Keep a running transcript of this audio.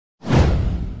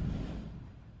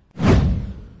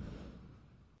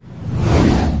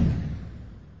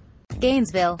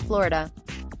Gainesville, Florida.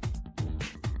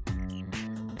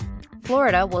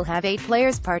 Florida will have 8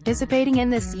 players participating in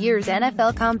this year's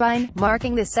NFL Combine,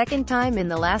 marking the second time in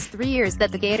the last 3 years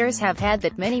that the Gators have had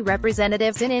that many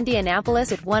representatives in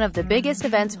Indianapolis at one of the biggest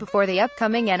events before the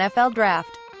upcoming NFL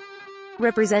Draft.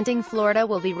 Representing Florida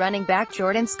will be running back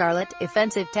Jordan Scarlett,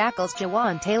 defensive tackles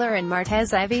Jawaan and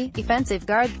Martez Ivey, defensive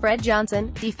guard Fred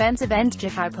Johnson, defensive end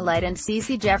Jachai and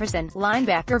CeCe Jefferson,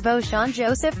 linebacker Vosean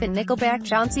Joseph and nickelback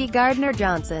Chauncey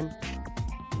Gardner-Johnson.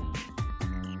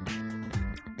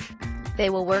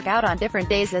 They will work out on different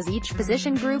days as each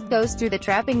position group goes through the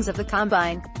trappings of the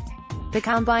Combine. The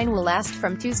Combine will last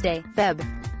from Tuesday, Feb.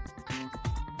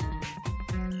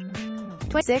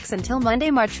 26 until Monday,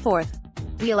 March 4th.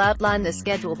 We'll outline the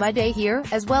schedule by day here,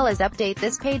 as well as update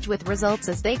this page with results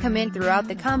as they come in throughout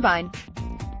the Combine.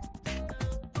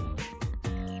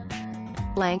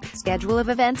 Blank. Schedule of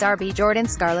events RB Jordan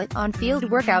Scarlett, on-field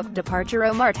workout, departure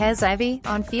O Martez Ivey,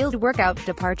 on-field workout,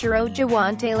 departure O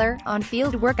Jawaan,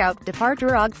 on-field workout,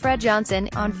 departure Og Fred Johnson,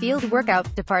 on-field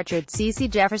workout, departure CeCe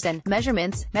Jefferson,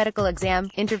 measurements, medical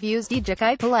exam, interviews D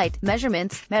Jachai,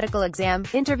 measurements, medical exam,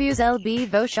 interviews LB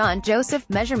Vosean Joseph,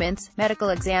 measurements, medical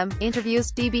exam,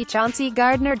 interviews DB Chauncey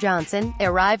Gardner-Johnson,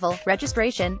 arrival,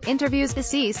 registration, interviews the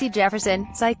CeCe Jefferson,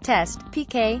 psych test,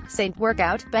 PK, Saint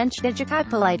workout, bench D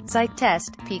Jachai, psych test,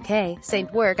 PK,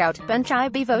 Saint workout, bench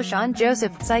Ivey Vosean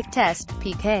Joseph, psych test,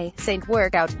 PK, Saint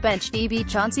workout, bench DB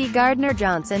Chauncey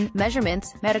Gardner-Johnson,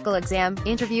 measurements, medical exam,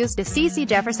 interviews to CeCe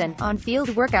Jefferson,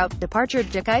 on-field workout, departure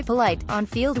Jachai,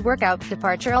 on-field workout,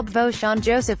 departure Ivey Vosean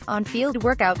Joseph, on-field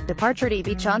workout, departure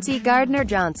DB Chauncey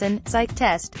Gardner-Johnson, psych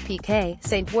test, PK,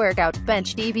 Saint workout,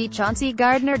 bench DB Chauncey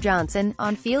Gardner-Johnson,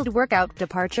 on-field workout,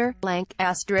 departure, blank,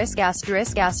 asterisk,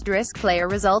 player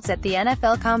results at the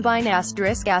NFL Combine,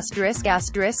 asterisk,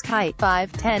 height,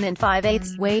 5'10" and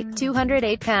 5/8, weight,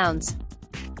 208 pounds.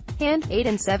 Hand, 8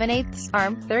 7/8,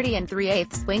 arm, 30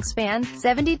 3/8, wingspan,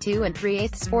 72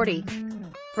 3/8, 40.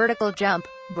 Vertical jump,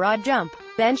 broad jump,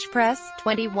 bench press,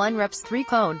 21 reps 3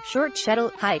 cone, short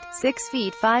shuttle, height, 6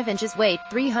 feet 5 inches, weight,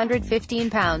 315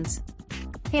 pounds.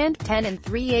 Hand, 10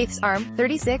 3/8, arm,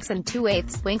 36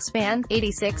 2/8, wingspan,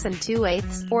 86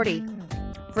 2/8, 40.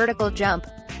 Vertical jump,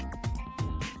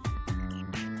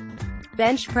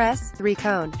 bench press, 3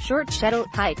 cone, short shuttle,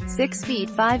 height, 6 feet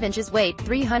 5 inches, weight,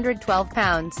 312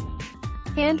 pounds.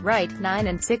 Hand, right,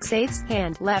 9 6/8,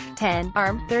 hand, left, 10,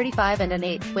 arm, 35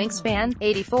 1/8, wingspan,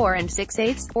 84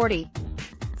 6/8, 40.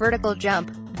 Vertical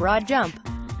jump, broad jump,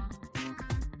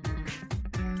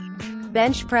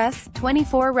 bench press,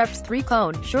 24 reps 3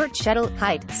 cone, short shuttle,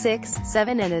 height, 6,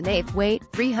 7 1/8, weight,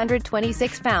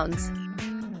 326 pounds.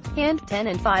 Hand, 10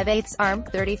 5/8, arm,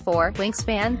 34,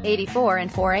 wingspan, 84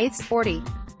 4/8, 40.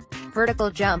 Vertical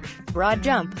jump, broad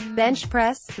jump, bench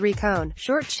press, 3 cone,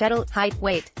 short shuttle, height,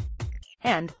 weight.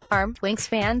 Hand, arm,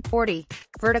 wingspan, 40.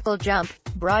 Vertical jump,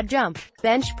 broad jump,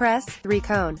 bench press, 3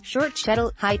 cone, short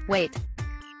shuttle, height, weight.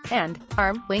 Hand,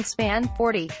 arm, wingspan,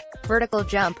 40. Vertical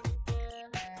jump,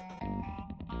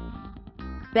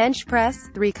 bench press,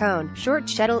 3 cone, short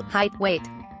shuttle, height, weight.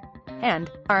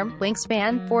 Hand, arm,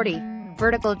 wingspan, 40.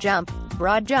 Vertical jump,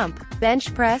 broad jump,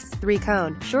 bench press, 3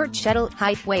 cone, short shuttle,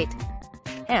 height, weight.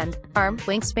 Hand, arm,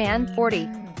 wingspan, 40.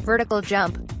 Vertical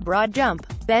jump, broad jump,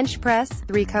 bench press,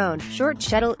 3 cone, short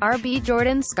shuttle, RB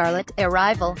Jordan Scarlett,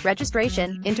 arrival,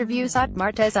 registration, interviews at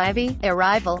Martez Ivey,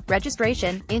 arrival,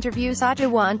 registration, interviews at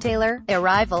Jawaan,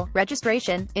 arrival,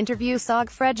 registration, interviews Og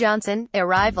Fred Johnson,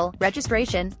 arrival,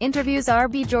 registration, interviews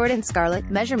RB Jordan Scarlett,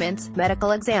 measurements,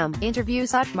 medical exam,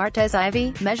 interviews at Martez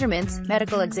Ivey, measurements,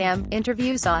 medical exam,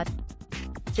 interviews at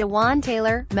Jawaan,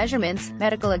 measurements,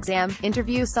 medical exam,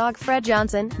 interviews Og Fred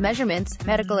Johnson, measurements,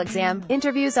 medical exam,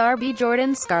 interviews RB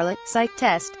Jordan Scarlett, psych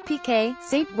test, PK,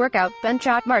 Saint workout, bench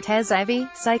at Martez Ivey,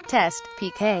 psych test,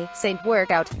 PK, Saint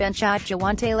workout, bench at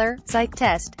Jawaan, psych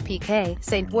test, PK,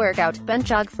 Saint workout,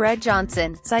 bench Og Fred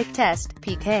Johnson, psych test,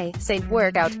 PK, Saint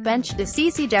workout, bench to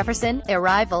CeCe Jefferson,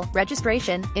 arrival,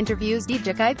 registration, interviews D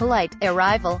Jachai,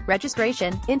 arrival,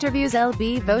 registration, interviews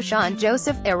LB Vosean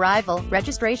Joseph, arrival,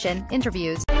 registration,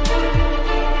 interviews